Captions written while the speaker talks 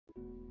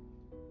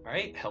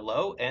Alright,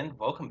 hello and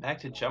welcome back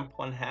to Jump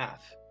One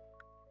Half.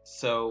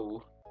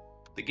 So,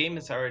 the game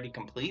is already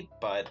complete,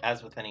 but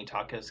as with any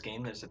Tacos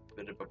game, there's a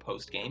bit of a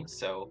post-game,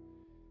 so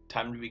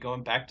time to be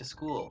going back to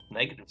school,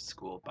 Negative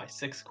School, by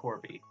 6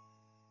 Corby.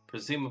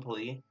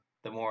 Presumably,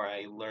 the more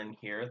I learn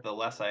here, the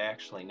less I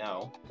actually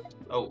know.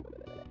 Oh,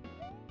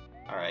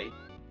 alright.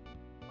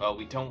 Well,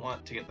 we don't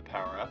want to get the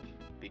power-up,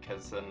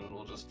 because then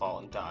we'll just fall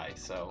and die,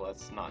 so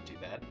let's not do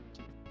that.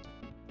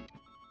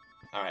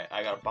 Alright,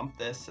 I gotta bump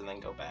this and then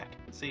go back.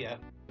 See ya.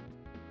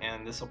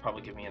 And this will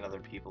probably give me another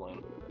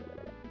P-balloon.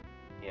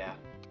 Yeah.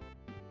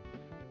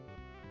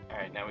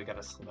 Alright, now we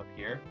gotta slip up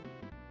here.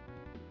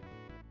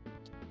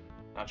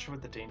 Not sure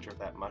what the danger of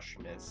that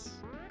mushroom is.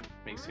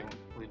 Makes me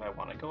believe I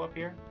want to go up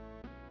here.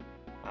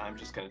 I'm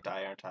just gonna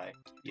die, aren't I?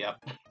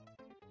 Yep.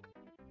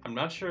 I'm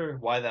not sure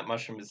why that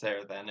mushroom is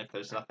there then, if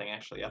there's nothing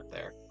actually up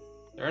there.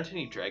 There aren't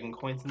any dragon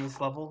coins in this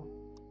level.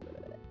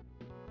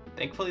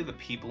 Thankfully the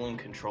P-balloon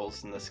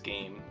controls in this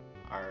game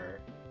are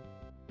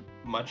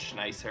much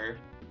nicer.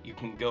 You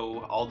can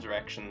go all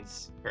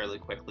directions fairly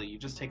quickly. You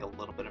just take a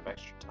little bit of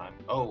extra time.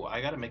 Oh, I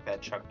gotta make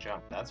that chuck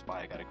jump. That's why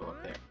I gotta go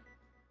up there.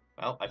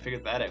 Well, I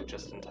figured that out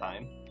just in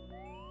time.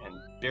 And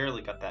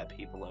barely got that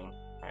P-balloon.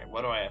 Alright,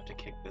 what do I have to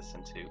kick this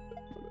into?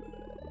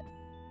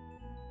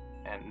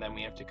 And then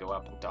we have to go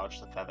up and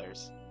dodge the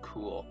feathers.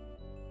 Cool.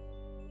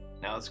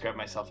 Now let's grab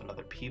myself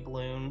another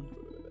P-balloon.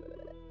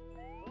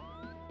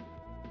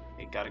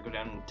 Okay, gotta go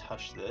down and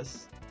touch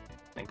this.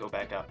 Then go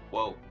back up.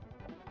 Whoa.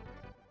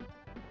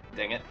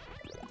 Dang it.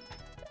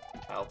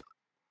 Help.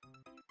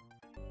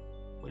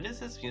 What is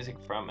this music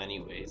from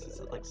anyways? Is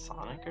it like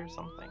Sonic or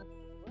something?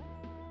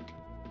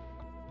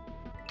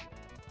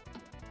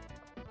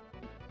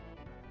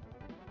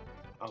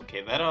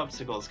 Okay, that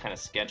obstacle is kind of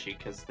sketchy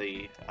because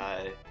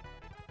those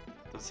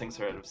things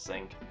are out of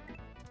sync.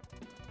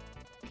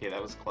 Okay,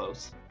 that was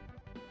close.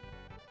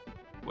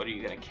 What are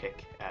you gonna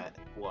kick at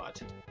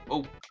what?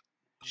 Oh!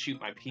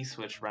 Shoot, my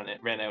P-switch ran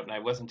out and I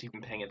wasn't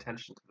even paying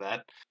attention to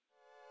that.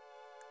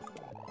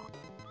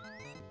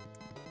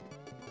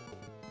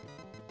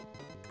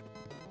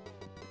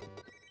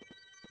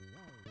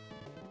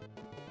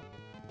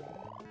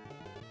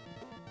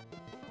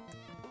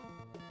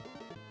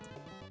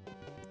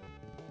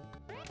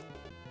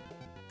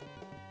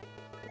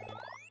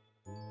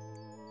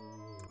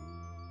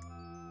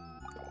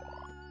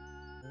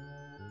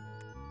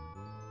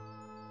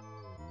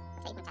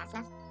 Is that even fast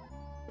enough?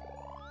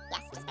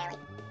 Yes, just barely.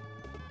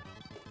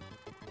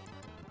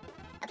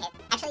 Okay,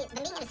 actually, the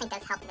being out of sync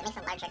does help because it makes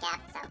a larger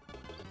gap, so...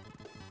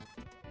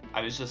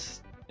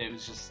 it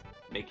was just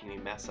making me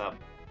mess up.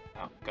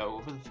 Now, go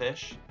over the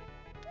fish,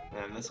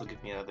 and then this will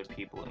give me another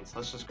P-balloon, so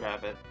let's just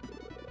grab it.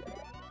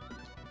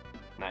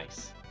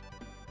 Nice.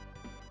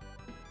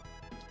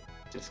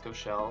 Disco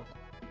shell.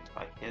 If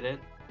I hit it,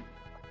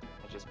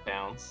 I just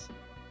bounce.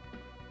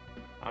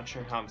 Not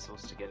sure how I'm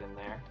supposed to get in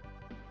there.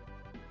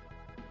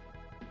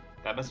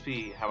 That must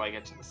be how I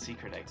get to the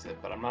secret exit,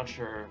 but I'm not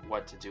sure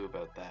what to do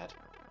about that.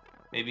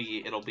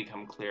 Maybe it'll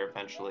become clear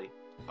eventually.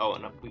 Oh,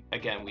 and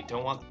again, we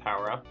don't want the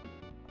power-up,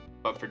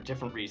 but for a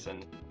different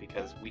reason,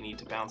 because we need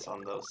to bounce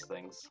on those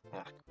things.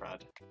 Ah,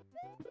 crud.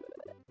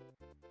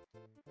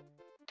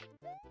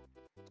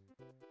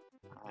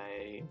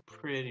 I'm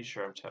pretty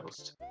sure I'm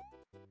toast.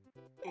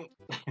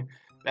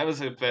 That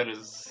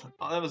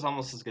was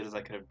almost as good as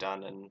I could have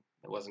done, and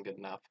it wasn't good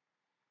enough.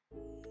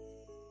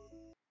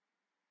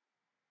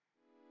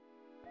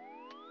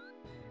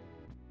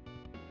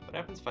 What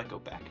happens if I go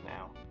back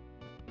now?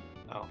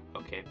 Oh,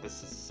 okay,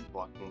 this is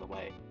blocking the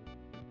way.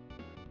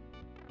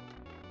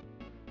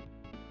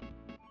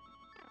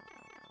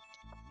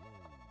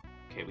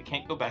 Okay, we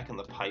can't go back in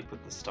the pipe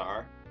with the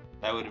star.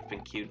 That would have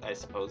been cute, I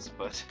suppose,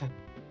 but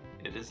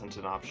it isn't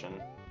an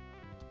option.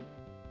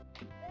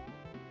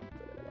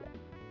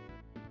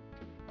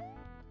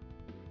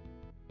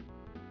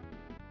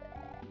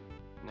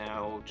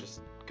 Now,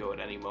 just go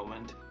at any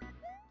moment.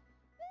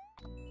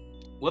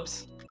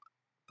 Whoops!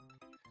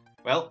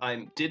 Well,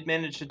 I did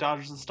manage to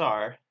dodge the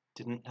star.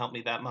 Didn't help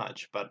me that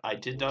much, but I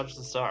did dodge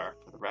the star,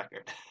 for the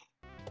record.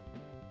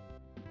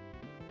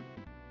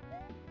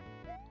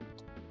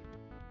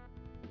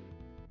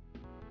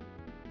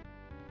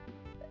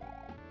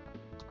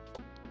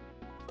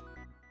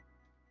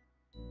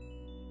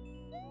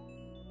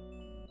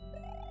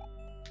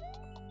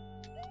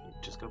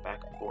 Just go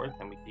back and forth,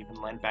 and we can even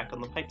land back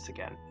on the pipes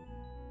again.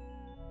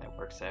 That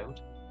works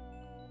out.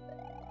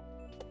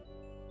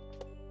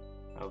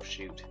 Oh,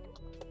 shoot.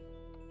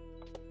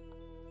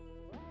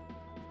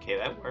 Okay,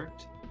 that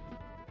worked.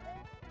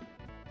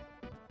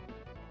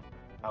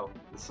 Oh,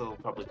 this will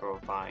probably grow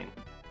fine.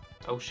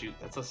 Oh shoot,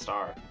 that's a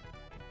star.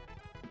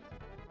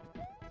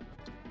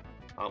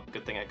 Oh,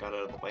 good thing I got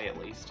out of the way at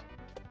least.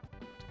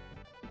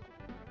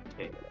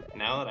 Okay,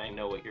 now that I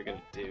know what you're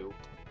gonna do,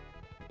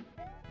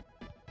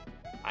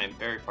 I'm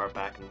very far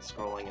back in the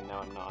scrolling and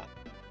now I'm not.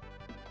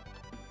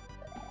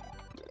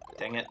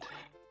 Dang it.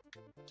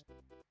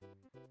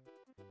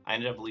 I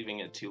ended up leaving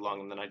it too long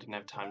and then I didn't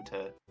have time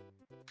to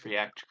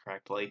react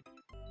correctly.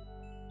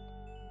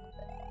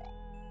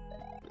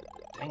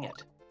 Dang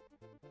it.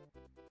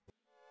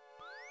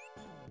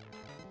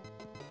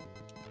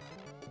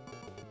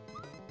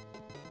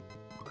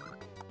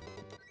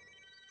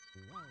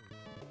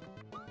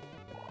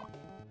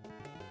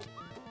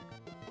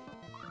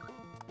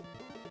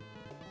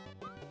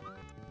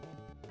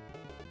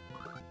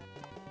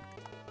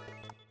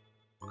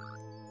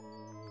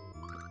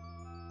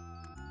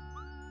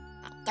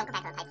 Don't go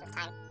back on the pipes this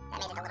time. That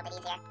made it a little bit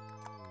easier.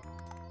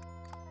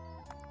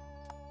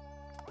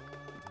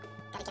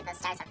 Gotta give those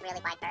stars a really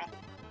wide berth.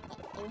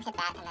 Okay, you hit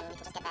that, and then we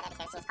can just get that out of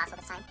here as soon as possible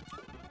this time.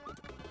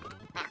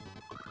 Wow.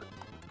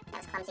 That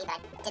was clumsy, but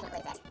I didn't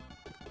lose it.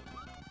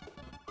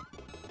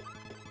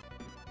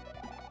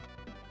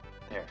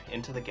 There,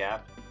 into the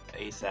gap,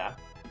 ASAP.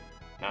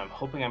 Now I'm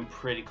hoping I'm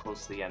pretty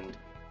close to the end.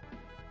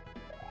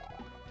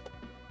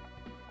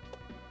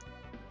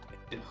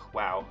 Ugh,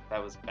 wow,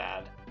 that was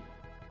bad.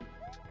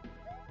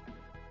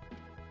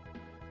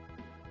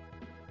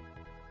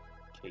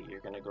 Okay,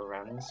 you're gonna go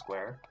around in the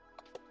square.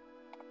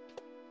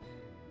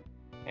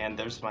 And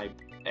there's my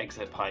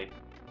exit pipe.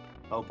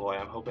 Oh boy,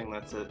 I'm hoping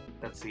that's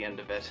the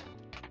end of it.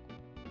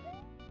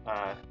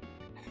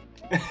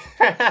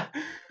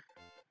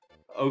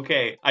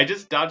 Okay, I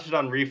just dodged it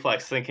on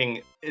reflex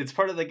thinking it's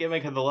part of the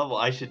gimmick of the level,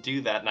 I should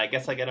do that, and I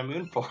guess I get a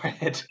moon for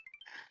it.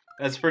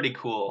 That's pretty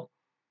cool.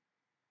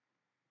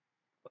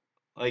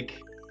 Like,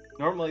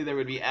 normally there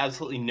would be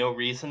absolutely no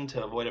reason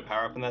to avoid a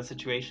power-up in that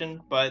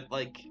situation, but,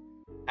 like,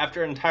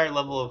 after an entire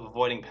level of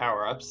avoiding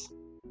power-ups,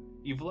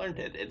 you've learned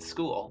it. It's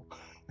school.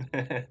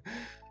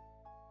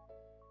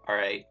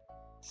 Alright,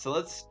 so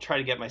let's try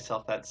to get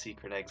myself that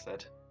secret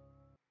exit.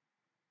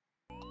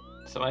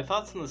 So my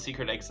thoughts on the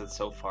secret exit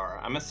so far.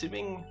 I'm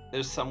assuming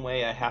there's some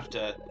way I have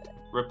to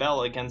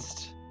rebel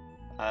against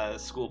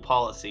school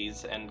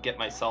policies and get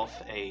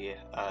myself a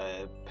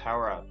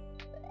power-up.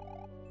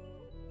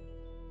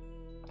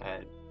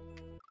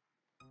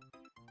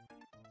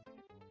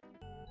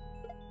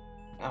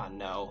 Oh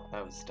no,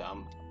 that was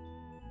dumb.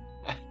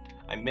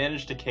 I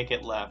managed to kick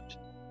it left.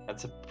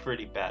 That's a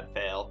pretty bad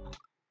fail.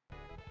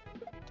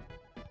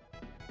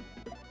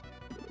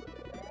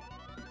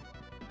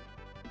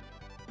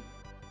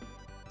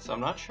 So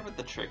I'm not sure what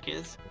the trick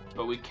is,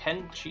 but we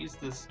can cheese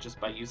this just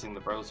by using the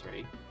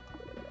rosary.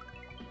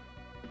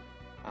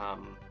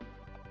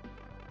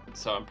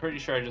 So I'm pretty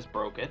sure I just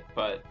broke it,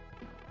 but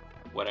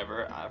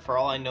whatever. For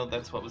all I know,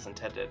 that's what was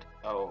intended.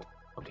 Oh,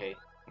 okay,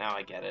 now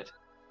I get it.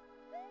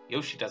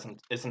 Yoshi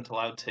isn't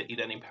allowed to eat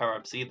any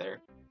power-ups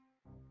either.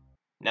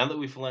 Now that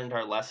we've learned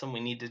our lesson, we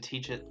need to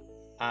teach it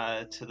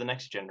to the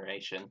next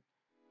generation.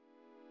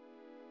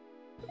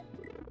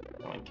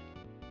 Oink.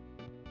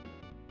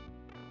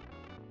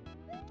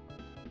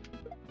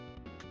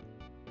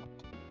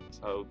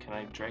 So, can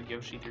I drag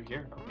Yoshi through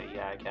here? Okay,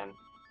 yeah, I can.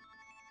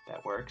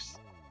 That works.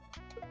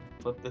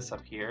 Flip this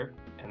up here,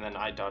 and then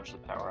I dodge the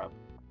power-up.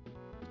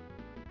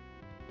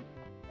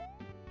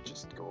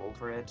 Just go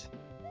over it.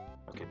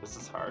 Okay, this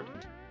is hard.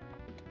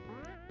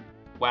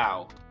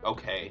 Wow,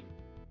 okay.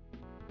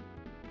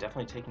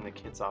 Definitely taking the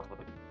kid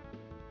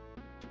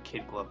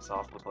gloves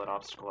off with an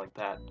obstacle like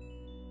that.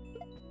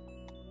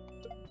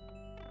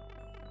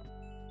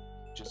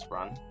 Just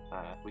run.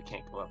 We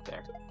can't go up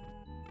there.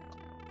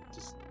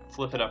 Just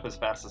flip it up as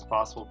fast as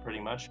possible, pretty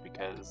much,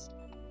 because...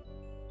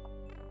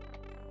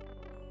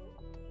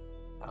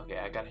 Okay,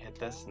 I gotta hit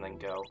this and then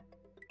go.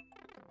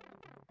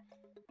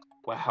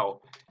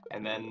 Wow,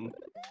 and then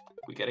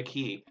we get a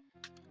key.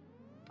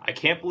 I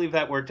can't believe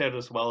that worked out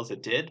as well as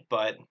it did,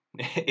 but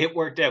it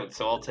worked out,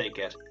 so I'll take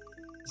it.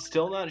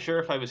 Still not sure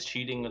if I was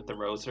cheating with the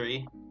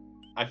rosary.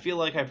 I feel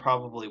like I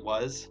probably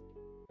was.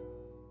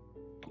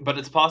 But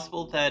it's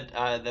possible that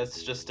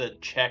that's just a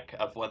check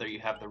of whether you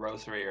have the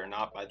rosary or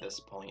not by this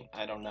point.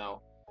 I don't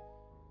know.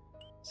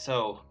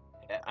 So,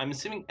 I'm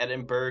assuming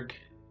Edinburgh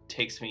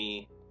takes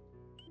me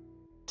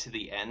to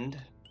the end,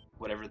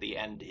 whatever the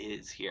end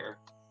is here.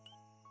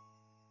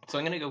 So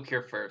I'm going to go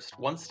here first.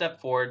 1 step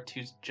forward,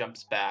 2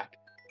 jumps back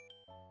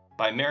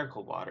by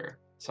Miracle Water.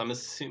 So I'm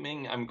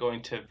assuming I'm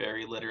going to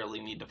very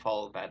literally need to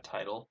follow that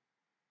title.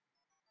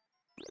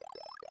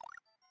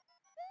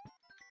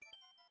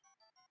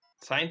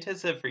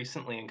 Scientists have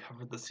recently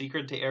uncovered the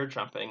secret to air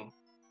jumping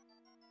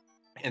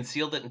and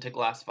sealed it into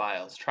glass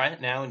vials. Try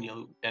it now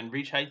and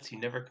reach heights you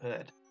never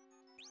could.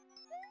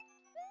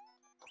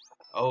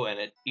 Oh, and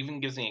it even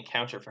gives me a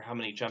counter for how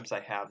many jumps I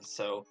have,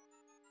 so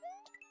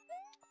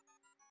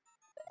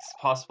it's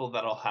possible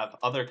that I'll have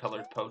other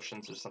colored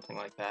potions or something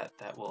like that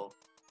that will...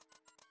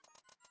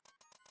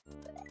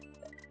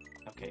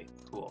 Okay,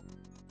 cool.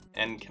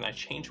 And can I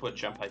change what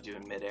jump I do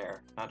in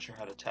midair? Not sure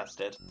how to test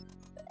it.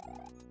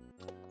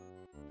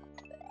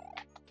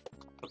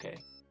 Okay,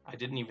 I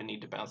didn't even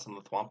need to bounce on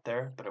the thwomp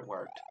there, but it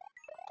worked.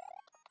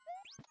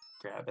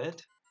 Grab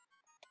it.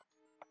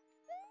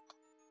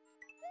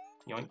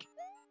 Yoink.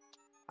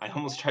 I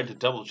almost tried to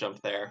double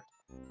jump there.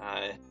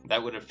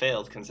 That would have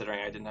failed considering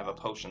I didn't have a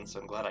potion, so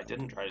I'm glad I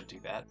didn't try to do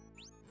that.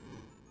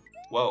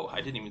 Whoa, I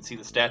didn't even see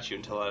the statue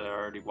until I had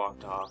already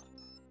walked off.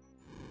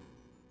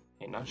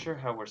 Okay, not sure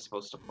how we're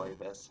supposed to play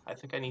this. I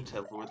think I need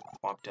to lure the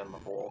thwomp down the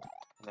hole.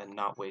 and then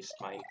not waste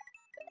my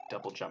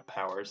double jump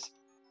powers.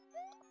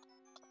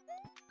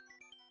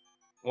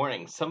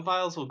 Warning, some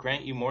vials will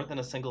grant you more than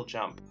a single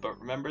jump, but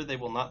remember they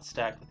will not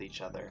stack with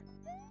each other.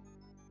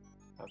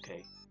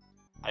 Okay.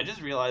 I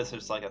just realized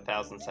there's like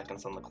 1,000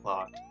 seconds on the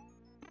clock.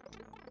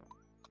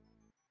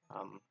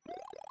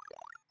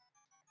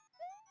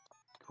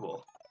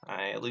 Cool.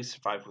 I at least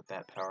survived with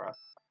that power up.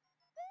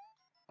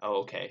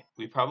 Oh, okay.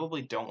 We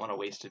probably don't want to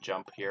waste a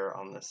jump here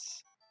on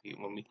this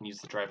when we can use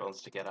the dry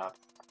bones to get up.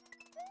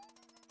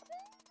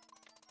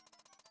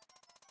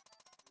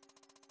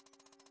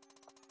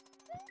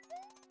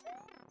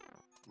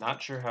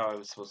 Not sure how I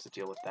was supposed to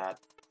deal with that.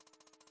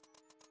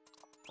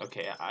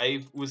 Okay,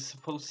 I was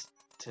supposed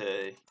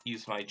to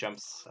use my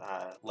jumps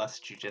less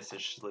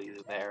judiciously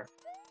there.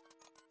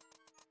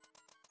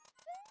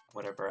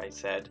 Whatever I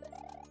said.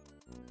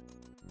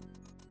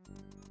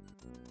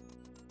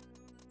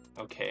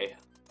 Okay.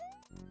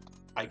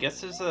 I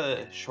guess there's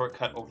a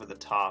shortcut over the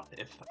top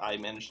if I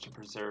manage to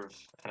preserve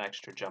an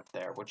extra jump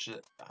there, which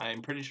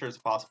I'm pretty sure is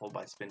possible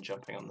by spin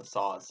jumping on the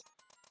saws.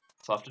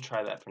 So I'll have to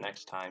try that for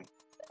next time.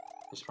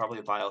 There's probably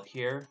a vial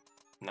here.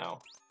 No.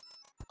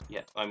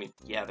 Yeah, I mean,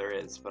 yeah, there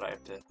is, but I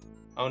have to...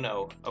 Oh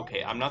no,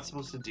 okay, I'm not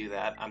supposed to do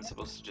that. I'm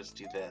supposed to just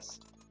do this.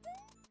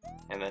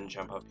 And then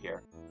jump up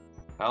here.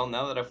 Well,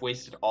 now that I've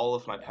wasted all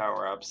of my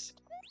power-ups,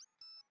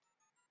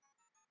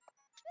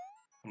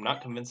 I'm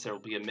not convinced there will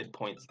be a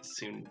midpoint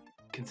soon,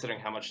 considering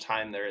how much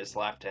time there is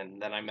left,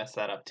 and then I messed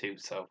that up too,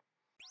 so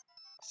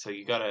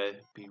you gotta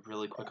be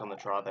really quick on the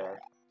draw there.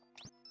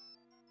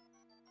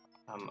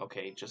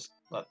 Okay, just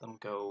let them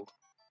go.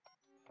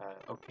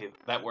 Okay,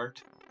 that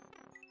worked.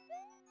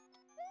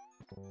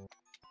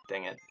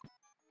 Dang it.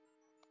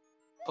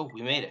 Oh,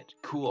 we made it.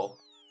 Cool.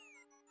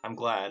 I'm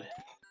glad.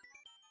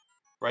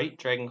 Right,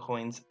 dragon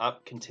coins,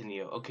 up,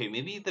 continue. Okay,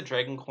 maybe the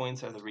dragon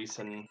coins are the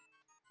reason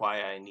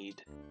why I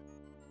need...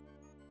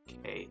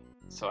 Okay,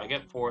 so I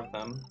get 4 of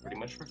them, pretty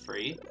much for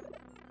free.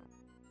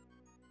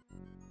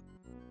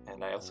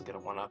 And I also get a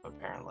 1-up,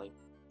 apparently.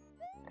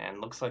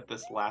 And looks like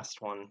this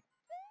last one...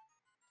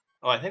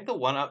 Oh, I think the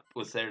 1-up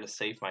was there to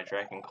save my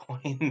dragon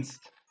coins.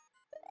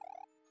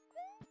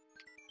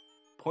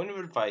 Point of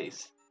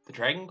advice. The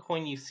dragon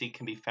coin you see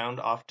can be found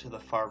off to the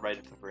far right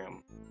of the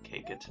room.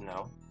 Okay, good to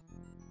know.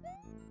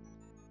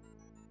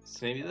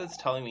 So maybe that's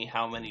telling me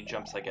how many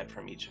jumps I get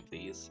from each of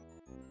these.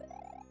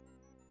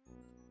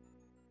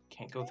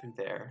 Can't go through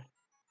there.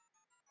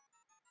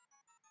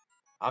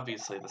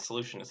 Obviously, the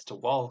solution is to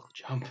wall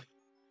jump.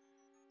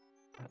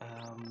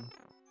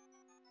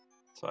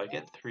 So I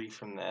get 3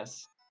 from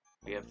this.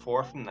 I get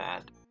 4 from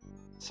that.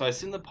 So I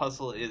assume the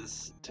puzzle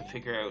is to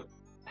figure out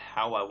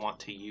how I want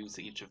to use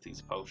each of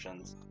these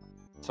potions.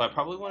 So I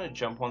probably want to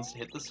jump once to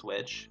hit the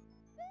switch.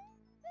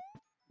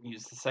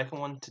 Use the second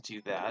one to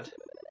do that.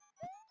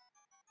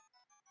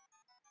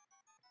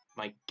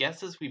 My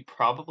guess is we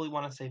probably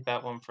want to save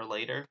that one for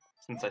later,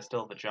 since I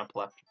still have a jump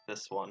left with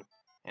this one.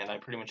 And I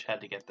pretty much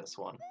had to get this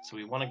one. So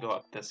we want to go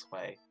up this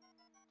way.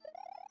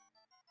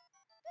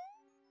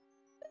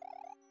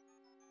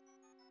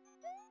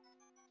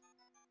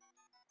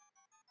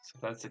 So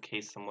if that's the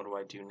case, then what do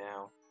I do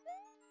now?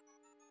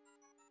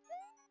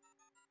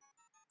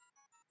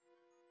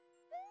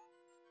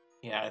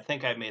 Yeah, I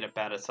think I made a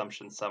bad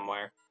assumption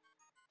somewhere.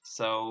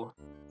 So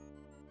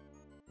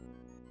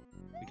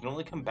we can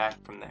only come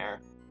back from there.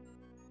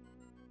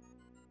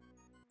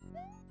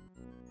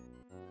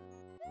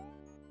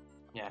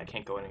 Yeah, I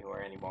can't go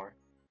anywhere anymore.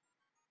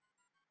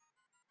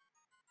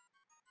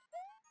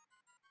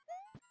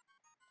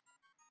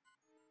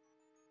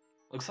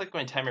 Looks like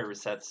my timer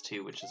resets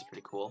too, which is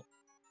pretty cool.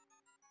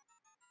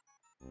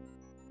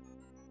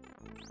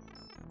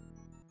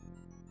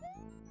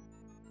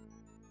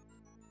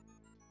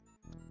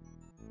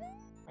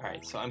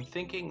 Alright, so I'm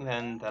thinking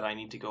then that I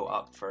need to go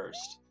up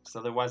first, because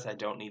otherwise I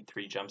don't need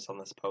 3 jumps on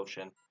this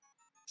potion.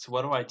 So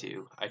what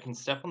do? I can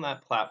step on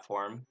that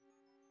platform,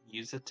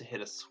 use it to hit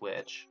a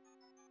switch,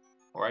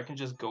 or I can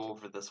just go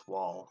over this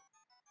wall.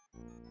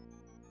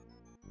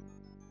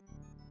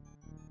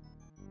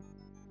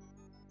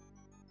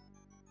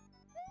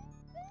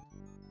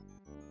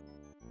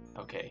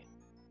 Okay.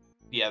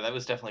 Yeah, that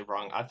was definitely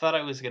wrong. I thought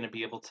I was going to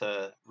be able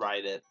to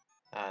ride it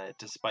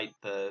despite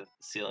the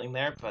ceiling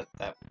there, but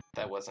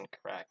that wasn't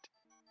correct.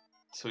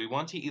 So we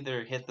want to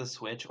either hit the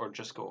switch or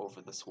just go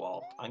over this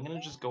wall. I'm going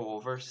to just go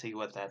over, see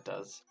what that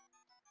does.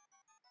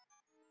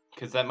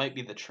 Because that might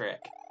be the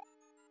trick.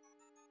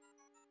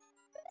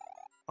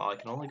 Well, I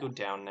can only go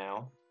down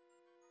now.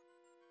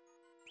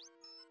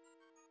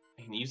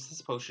 I can use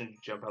this potion to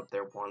jump up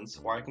there once,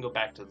 or I can go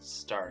back to the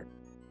start.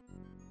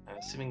 I'm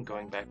assuming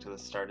going back to the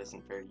start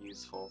isn't very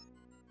useful.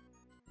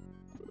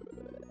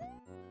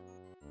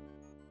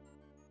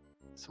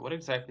 So what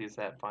exactly is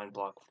that vine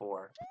block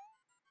for?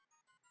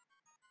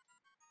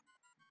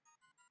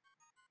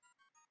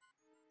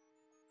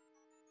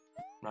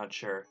 Not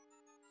sure.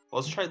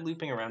 Well, let's try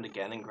looping around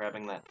again and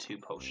grabbing that 2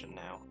 potion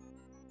now.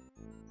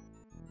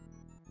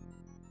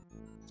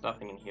 There's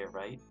nothing in here,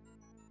 right?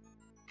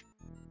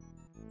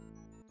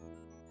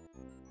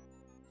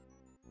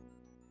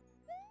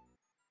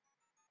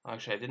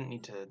 Actually, I didn't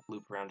need to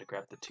loop around to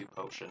grab the 2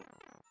 potion.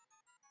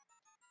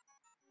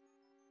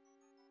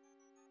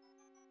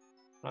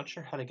 I'm not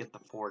sure how to get the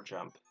 4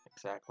 jump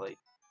exactly.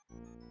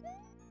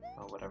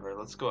 Oh, whatever.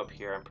 Let's go up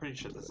here. I'm pretty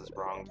sure this is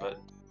wrong, but...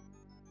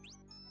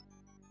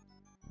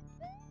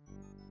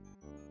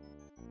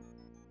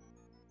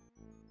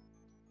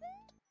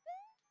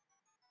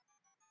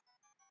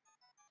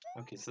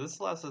 Okay, so this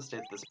allows us to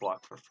hit this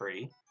block for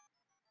free.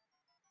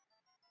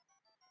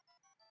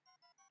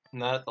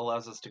 And that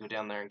allows us to go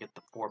down there and get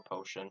the 4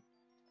 potion.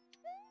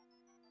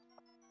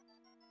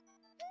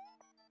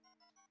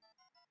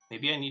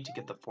 Maybe I need to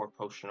get the 4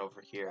 potion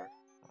over here.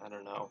 I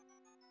don't know.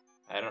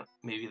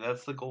 Maybe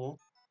that's the goal?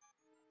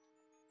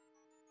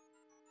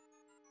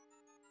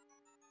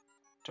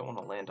 Don't want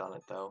to land on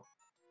it, though.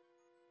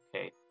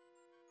 Okay.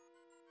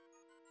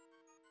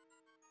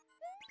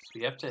 So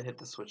we have to hit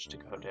the switch to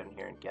go down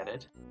here and get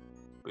it.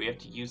 But we have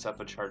to use up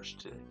a charge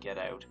to get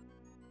out.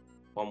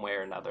 One way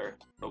or another.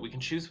 But we can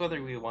choose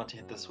whether we want to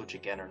hit the switch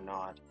again or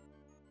not.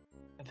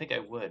 I think I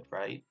would,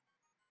 right?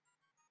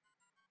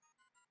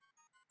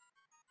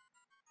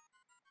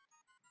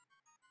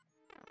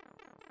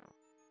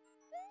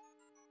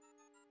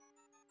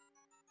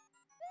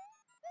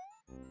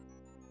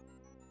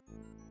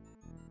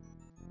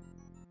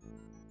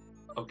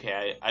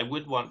 Okay, I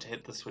would want to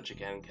hit the switch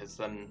again, because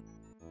then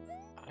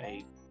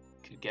I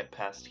could get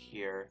past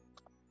here.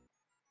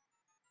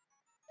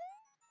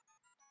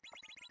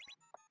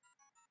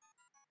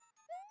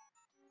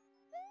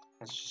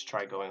 Let's just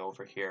try going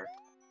over here.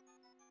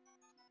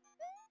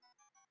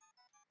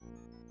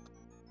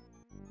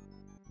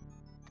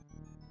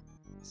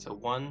 So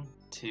 1,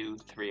 2,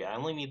 3. I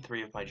only need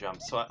 3 of my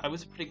jumps, so I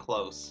was pretty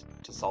close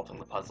to solving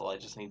the puzzle. I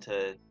just need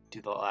to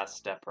do the last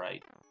step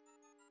right.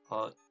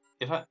 Well,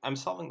 if I'm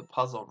solving the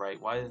puzzle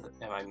right, why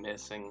am I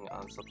missing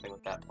on something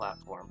with that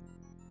platform?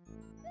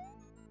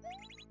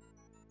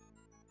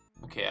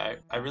 Okay,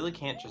 I really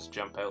can't just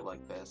jump out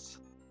like this.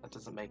 That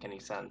doesn't make any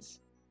sense.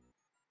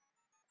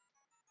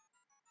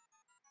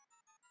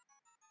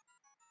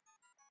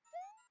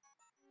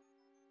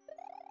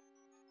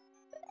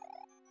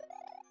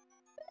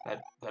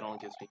 That only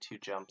gives me 2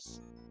 jumps.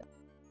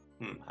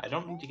 I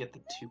don't need to get the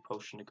 2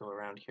 potion to go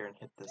around here and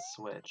hit this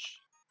switch.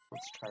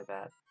 Let's try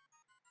that.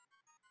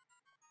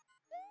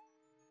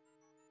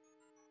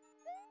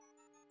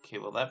 Okay,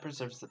 well that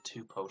preserves the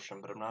 2 potion,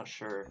 but I'm not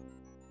sure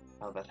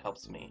how that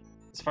helps me.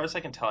 As far as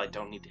I can tell, I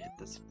don't need to hit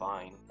this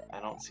vine.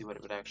 I don't see what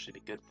it would actually be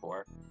good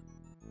for.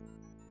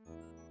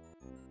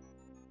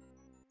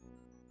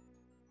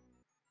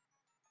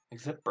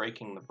 Except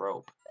breaking the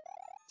rope.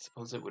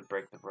 Suppose it would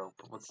break the rope,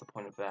 but what's the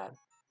point of that?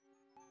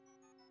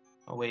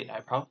 Oh wait, I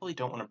probably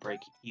don't want to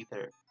break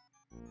either.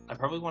 I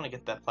probably want to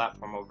get that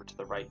platform over to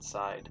the right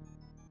side.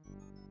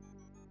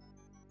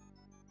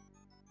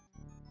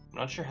 I'm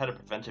not sure how to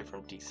prevent it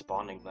from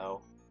despawning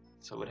though,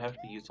 so it would have to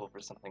be useful for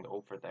something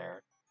over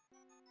there.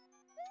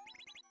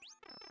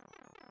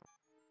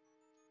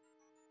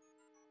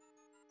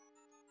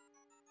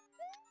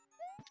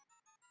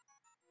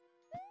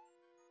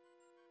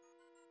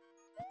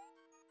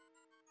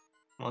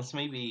 Unless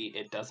maybe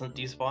it doesn't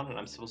despawn and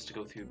I'm supposed to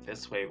go through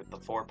this way with the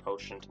 4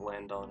 potion to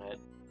land on it.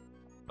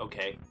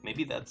 Okay,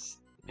 maybe that's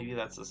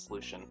the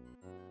solution.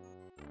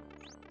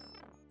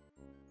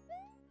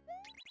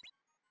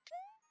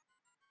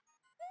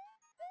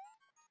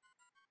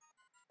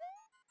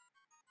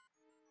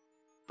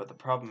 But the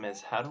problem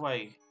is, how do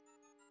I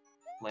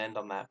land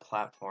on that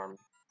platform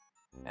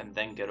and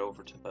then get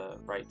over to the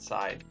right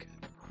side?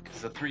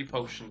 Because the 3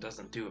 potion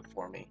doesn't do it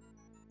for me.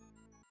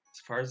 As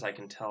far as I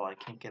can tell, I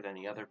can't get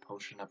any other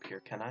potion up here,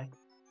 can I?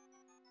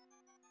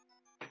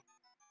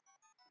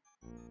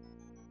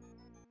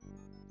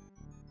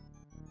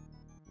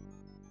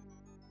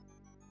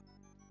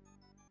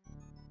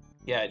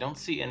 Yeah, I don't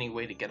see any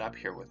way to get up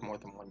here with more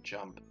than 1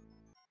 jump.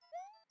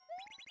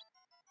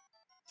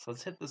 So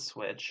let's hit the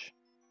switch.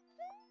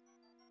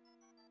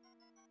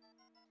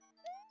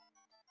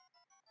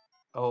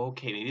 Oh,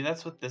 okay, maybe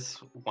that's what this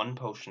 1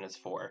 potion is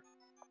for.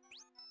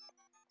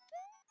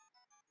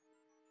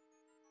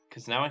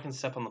 Because now I can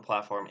step on the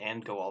platform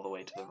and go all the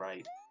way to the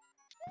right.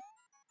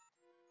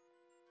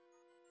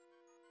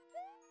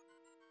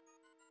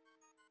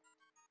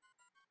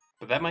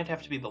 But that might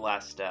have to be the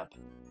last step.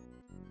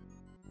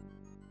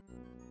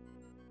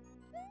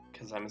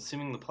 Because I'm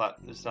assuming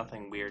there's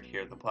nothing weird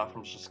here. The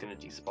platform's just going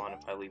to despawn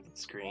if I leave the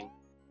screen.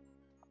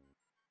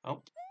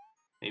 Oh,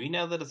 maybe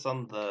now that it's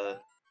on the...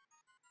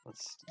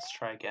 Let's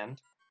try again.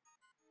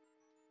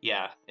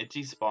 Yeah, it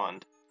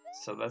despawned.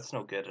 So that's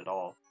no good at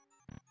all.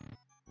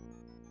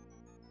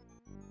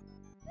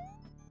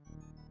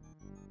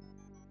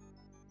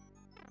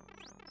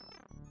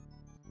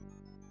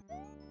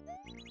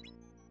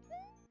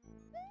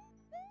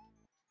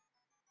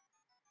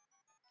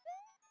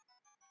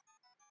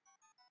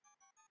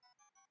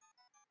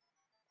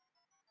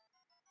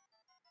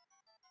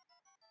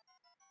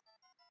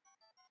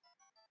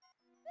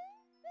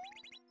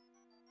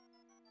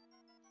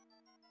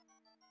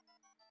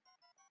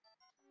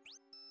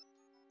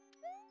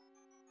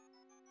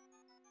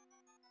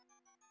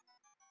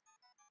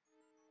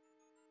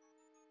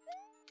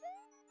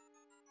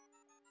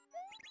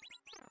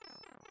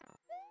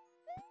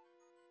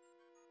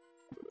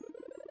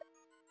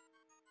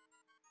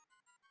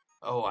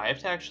 Oh, I have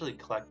to actually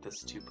collect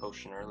this 2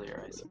 potion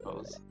earlier, I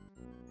suppose.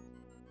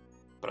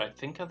 But I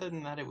think other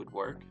than that it would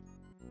work.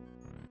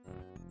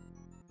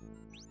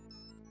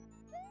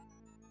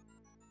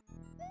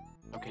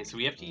 Okay, so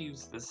we have to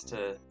use this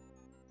to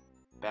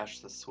bash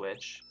the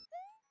switch.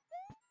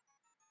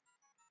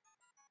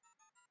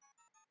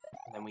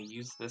 And then we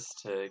use this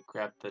to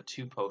grab the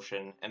 2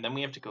 potion, and then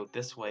we have to go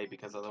this way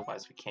because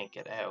otherwise we can't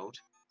get out.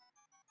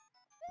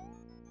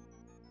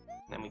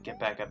 And then we get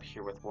back up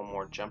here with 1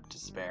 more jump to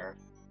spare.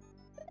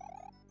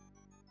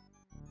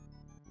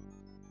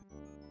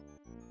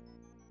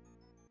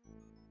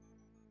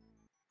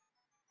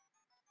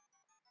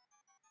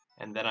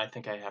 And then I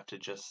think I have to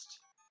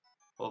just...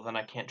 Well, then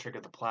I can't trigger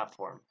the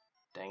platform.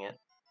 Dang it.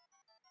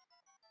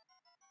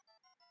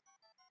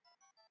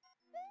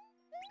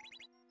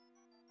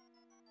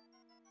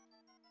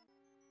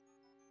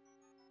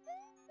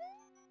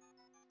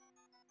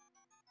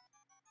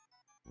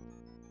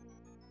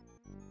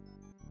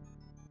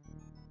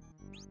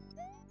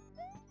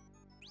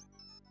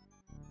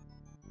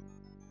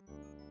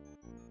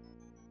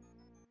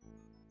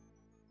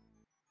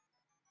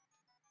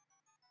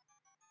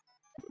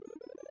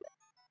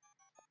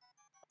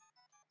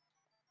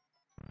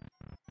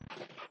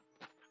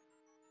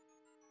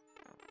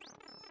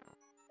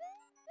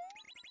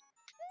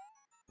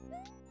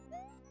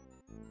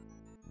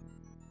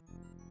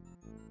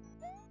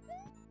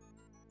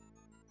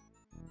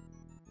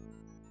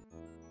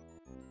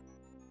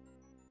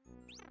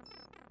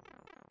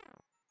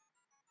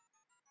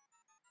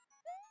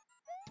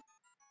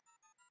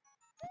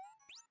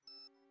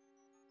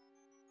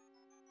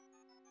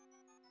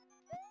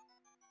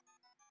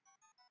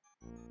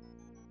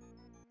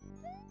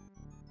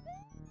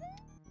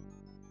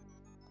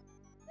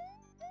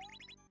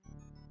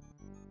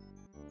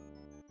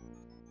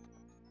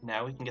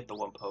 Now we can get the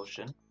 1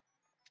 potion.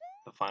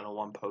 The final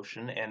 1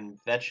 potion, and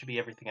that should be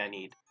everything I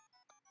need.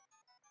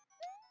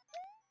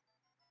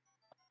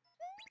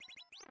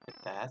 Get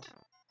that.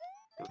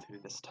 Go through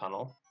this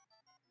tunnel.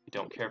 We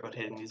don't care about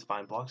hitting these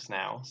vine blocks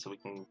now, so we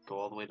can go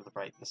all the way to the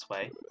right this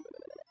way.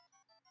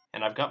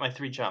 And I've got my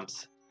 3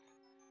 jumps.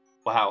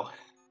 Wow.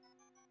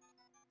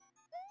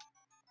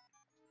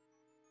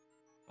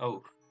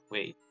 Oh,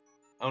 wait.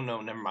 Oh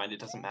no, never mind, it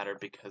doesn't matter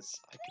because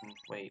I can...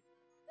 wait.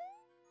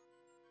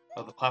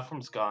 Oh, the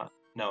platform's gone.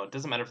 No, it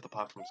doesn't matter if the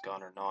platform's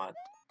gone or not.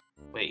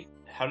 Wait,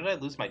 how did I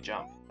lose my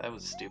jump? That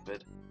was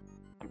stupid.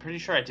 I'm pretty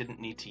sure I didn't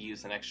need to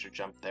use an extra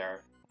jump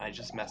there. I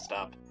just messed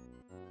up.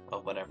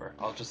 Well, whatever.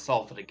 I'll just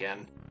solve it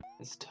again.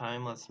 This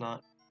time, let's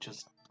not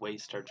just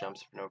waste our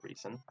jumps for no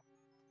reason.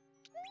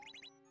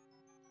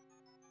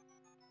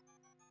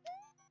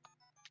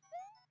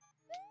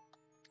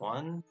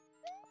 One,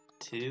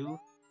 2,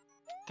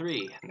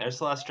 3. And there's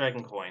the last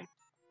dragon coin.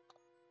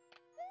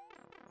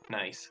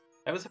 Nice.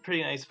 That was a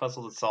pretty nice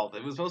puzzle to solve.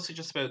 It was mostly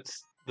just about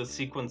the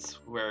sequence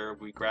where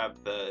we grab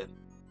the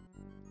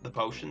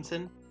potions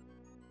in.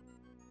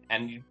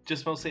 And you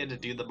just mostly had to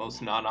do the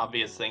most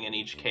non-obvious thing in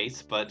each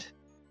case, but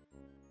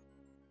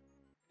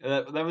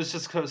that was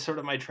just sort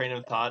of my train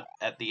of thought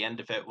at the end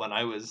of it when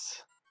I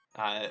was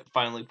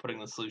finally putting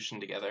the solution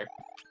together.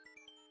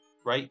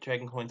 Right,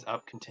 dragon coins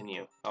up,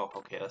 continue. Oh,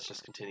 okay, let's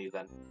just continue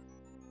then.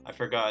 I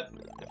forgot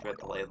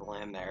the lay of the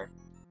land there.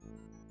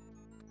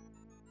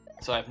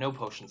 So I have no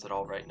potions at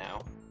all right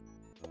now.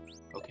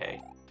 Okay,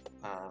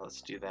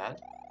 let's do that.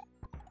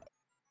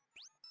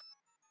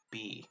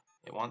 B.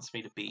 It wants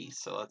me to B,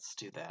 so let's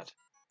do that.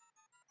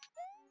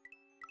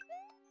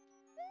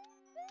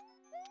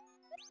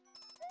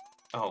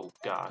 Oh,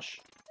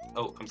 gosh.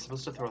 Oh, I'm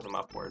supposed to throw them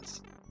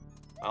upwards.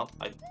 Well,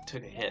 I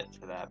took a hit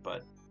for that,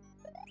 but...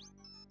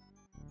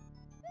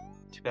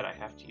 Too bad I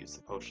have to use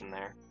the potion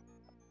there.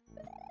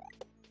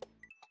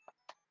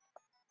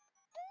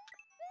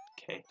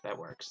 Okay, that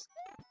works.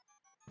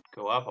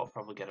 Go up, I'll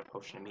probably get a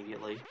potion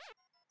immediately.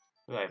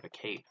 Ooh, I have a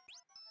cape.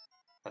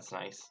 That's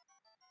nice.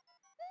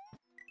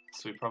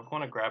 So we probably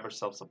want to grab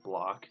ourselves a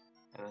block,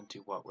 and then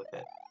do what with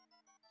it?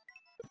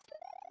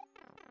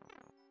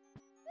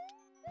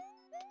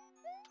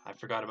 I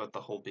forgot about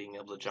the whole being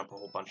able to jump a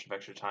whole bunch of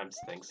extra times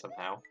thing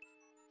somehow.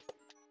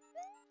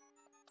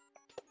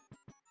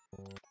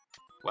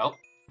 Well,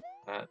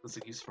 that was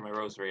a use for my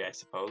rosary, I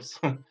suppose.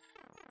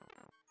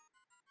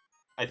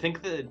 I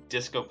think the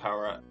disco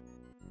power-up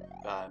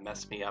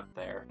messed me up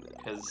there,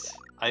 because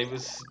I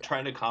was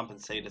trying to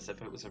compensate as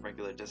if it was a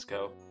regular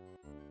disco.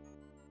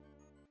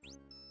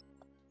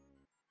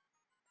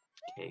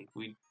 Okay,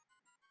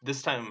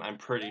 this time I'm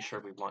pretty sure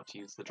we want to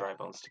use the dry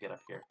bones to get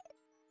up here.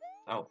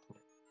 Oh,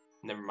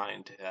 never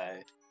mind.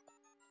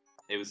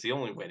 It was the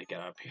only way to get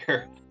up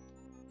here.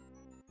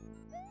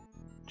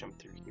 Jump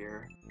through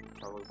here.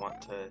 Probably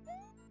want to...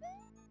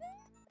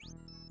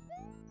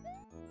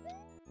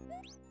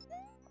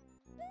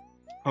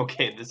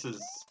 Okay, this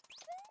is...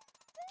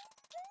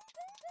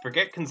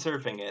 Forget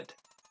conserving it.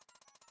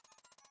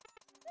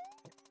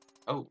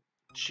 Oh,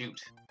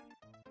 shoot.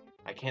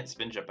 I can't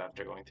spin jump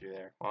after going through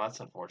there. Well, that's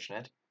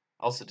unfortunate.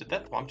 Also, did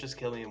that thwomp just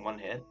kill me in 1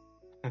 hit?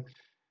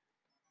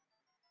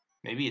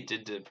 Maybe it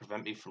did to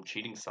prevent me from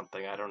cheating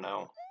something, I don't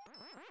know.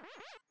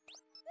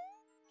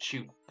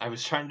 Shoot, I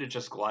was trying to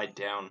just glide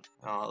down.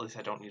 At least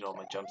I don't need all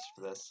my jumps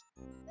for this.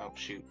 Oh,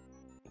 shoot.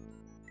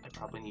 I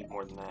probably need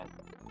more than that.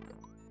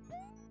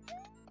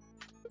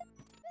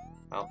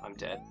 Well, I'm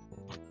dead.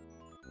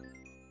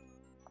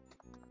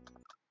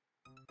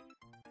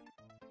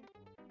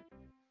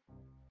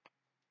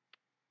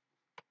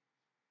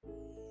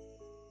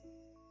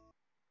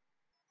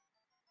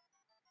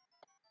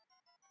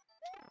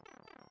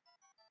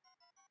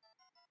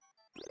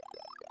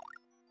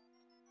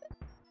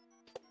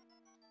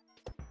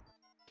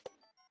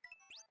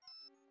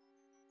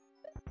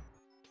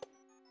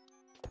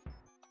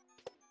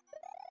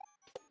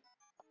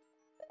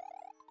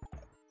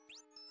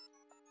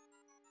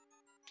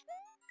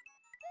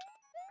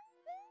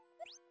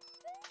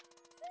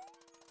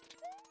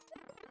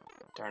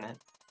 Darn it.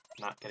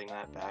 Not getting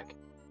that back.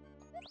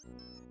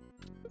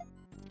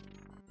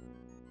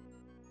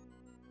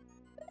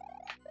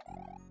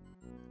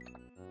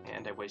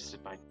 And I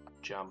wasted my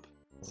jump.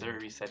 Is there a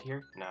reset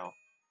here? No.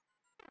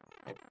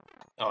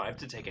 Oh, I have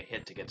to take a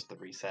hit to get to the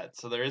reset.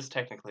 So there is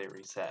technically a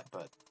reset,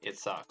 but it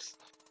sucks.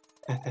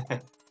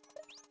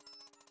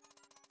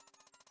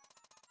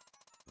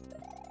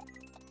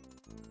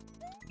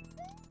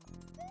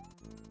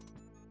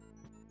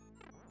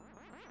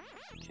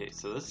 Okay,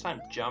 so this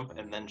time jump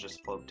and then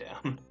just float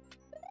down.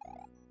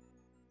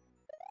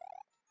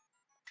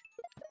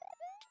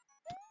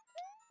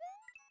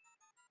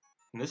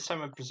 And this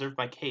time I preserved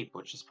my cape,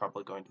 which is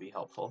probably going to be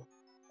helpful.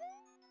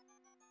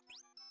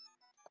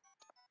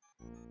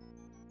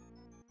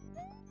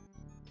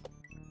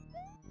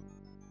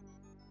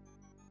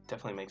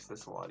 Definitely makes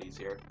this a lot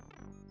easier.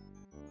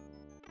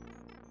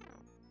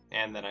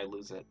 And then I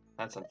lose it.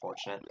 That's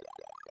unfortunate.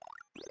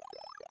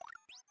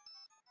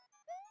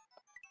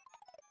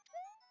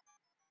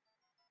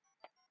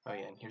 Oh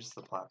yeah, and here's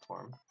the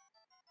platform.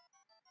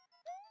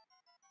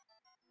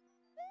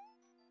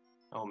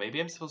 Oh, maybe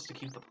I'm supposed to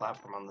keep the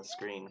platform on the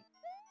screen.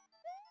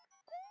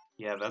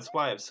 Yeah, that's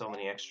why I have so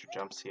many extra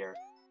jumps here.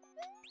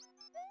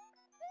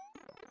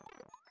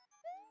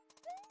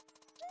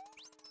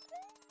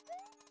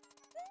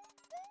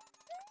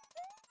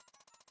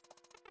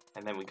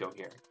 And then we go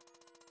here.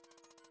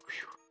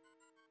 Whew.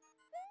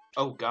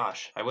 Oh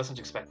gosh, I wasn't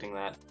expecting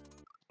that.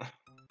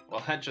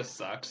 Well, that just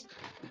sucks.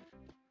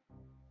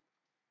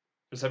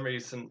 For some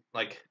reason,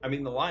 like, I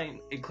mean, the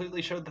line, it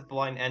clearly showed that the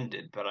line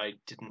ended, but I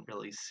didn't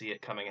really see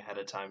it coming ahead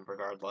of time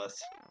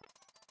regardless.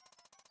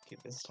 Okay,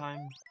 this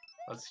time,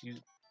 let's use...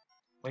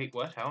 Wait,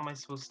 what? How am I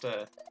supposed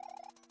to...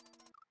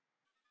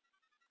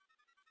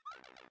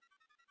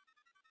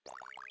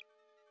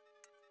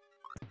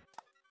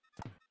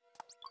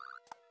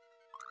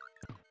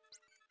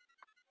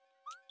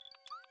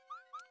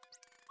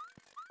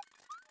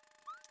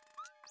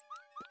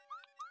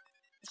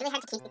 It's really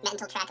hard to keep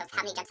mental track of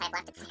how many jumps I have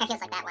left in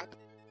scenarios like that one.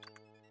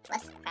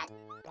 Whoops, crud.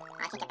 Oh,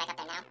 I can't get back up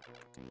there now.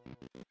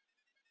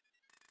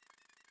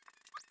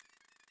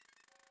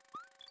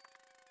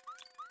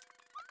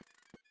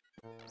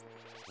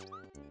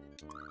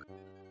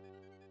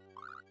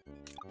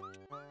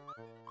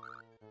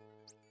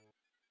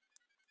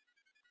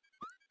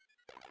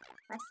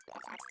 Whoops,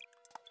 that sucks.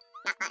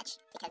 Not much,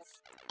 because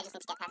I just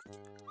need to get past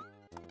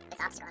this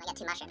obstacle and I get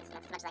 2 mushrooms, and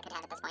that's as much as I could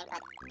have at this point,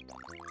 but...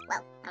 Whoa,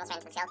 I almost ran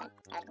into the skeleton.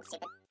 That would've been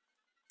stupid.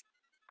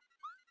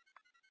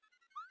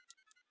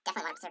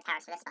 Definitely want to preserve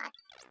powers for this spot.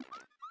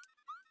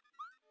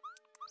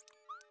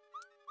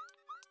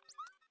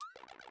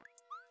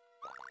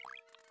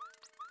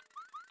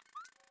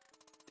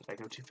 Did I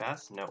go too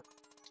fast? No.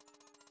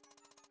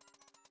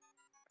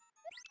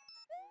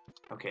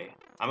 Okay,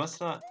 I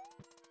must not...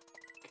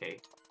 Okay.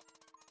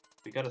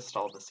 We gotta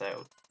stall this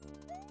out.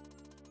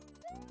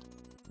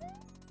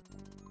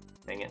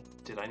 Dang it.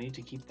 Did I need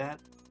to keep that?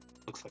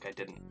 Looks like I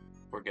didn't.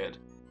 We're good.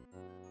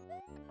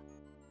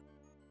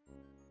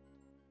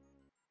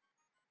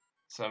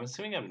 So I'm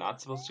assuming I'm not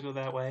supposed to go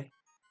that way.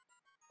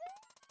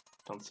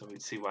 Don't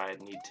see why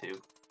I'd need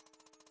to.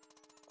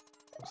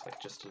 Looks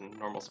like just a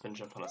normal spin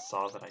jump on a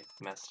saw that I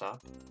messed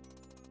up.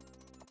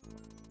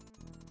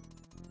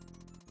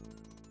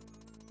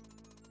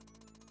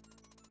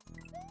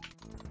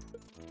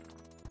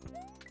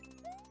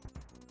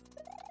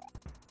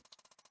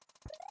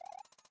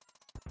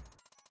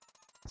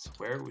 So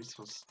where are we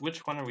supposed...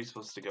 Which one are we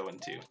supposed to go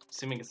into?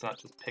 Assuming it's not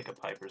just pick a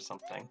pipe or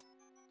something.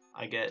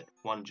 I get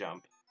 1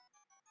 jump.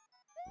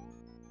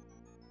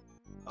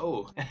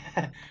 Oh,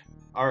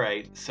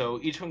 alright, so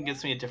each one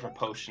gives me a different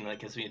potion that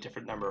gives me a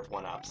different number of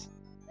 1-ups.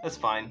 That's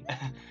fine.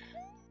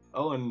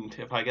 Oh, and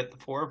if I get the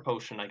 4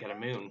 potion, I get a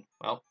moon.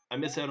 Well, I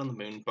miss out on the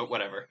moon, but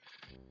whatever.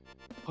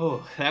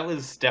 Oh, that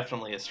was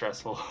definitely a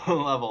stressful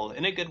level,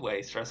 in a good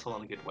way, stressful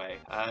in a good way.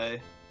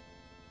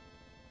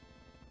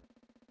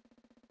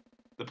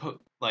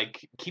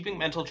 Like, keeping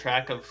mental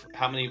track of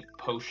how many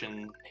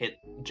potion hit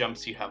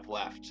jumps you have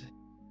left,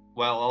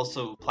 while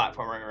also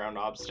platforming around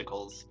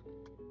obstacles,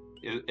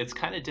 it's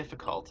kind of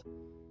difficult.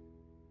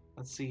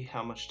 Let's see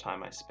how much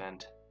time I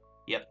spent.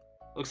 Yep,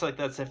 looks like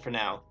that's it for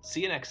now.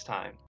 See you next time.